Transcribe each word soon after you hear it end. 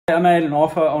I made an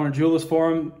offer on a jewelers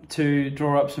forum to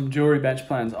draw up some jewelry bench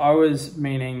plans. I was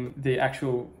meaning the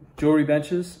actual jewelry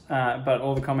benches, but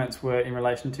all the comments were in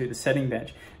relation to the setting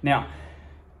bench. Now,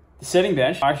 the setting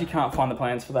bench, I actually can't find the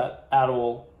plans for that at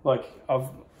all. Like I've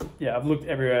looked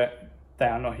everywhere, they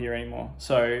are not here anymore.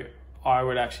 So I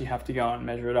would actually have to go and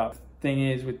measure it up. Thing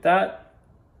is with that,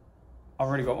 I've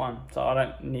already got one, so I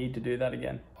don't need to do that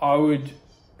again. I would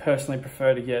personally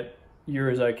prefer to get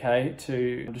Jura's okay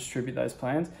to distribute those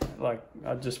plans. Like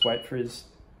I'd just wait for his,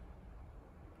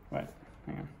 hang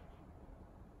on.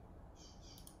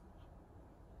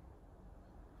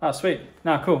 Oh, sweet.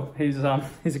 Nah, cool. He's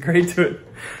agreed to it.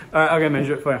 All right, I'll go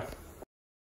measure it for you.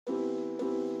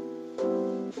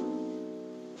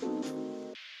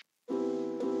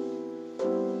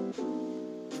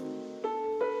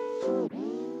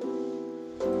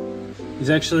 He's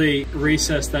actually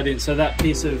recessed that in. So that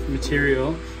piece of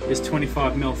material is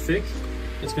 25mm thick.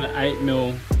 It's got an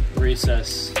 8mm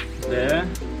recess there.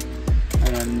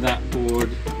 And then that board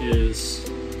is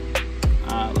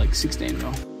like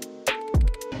 16mm.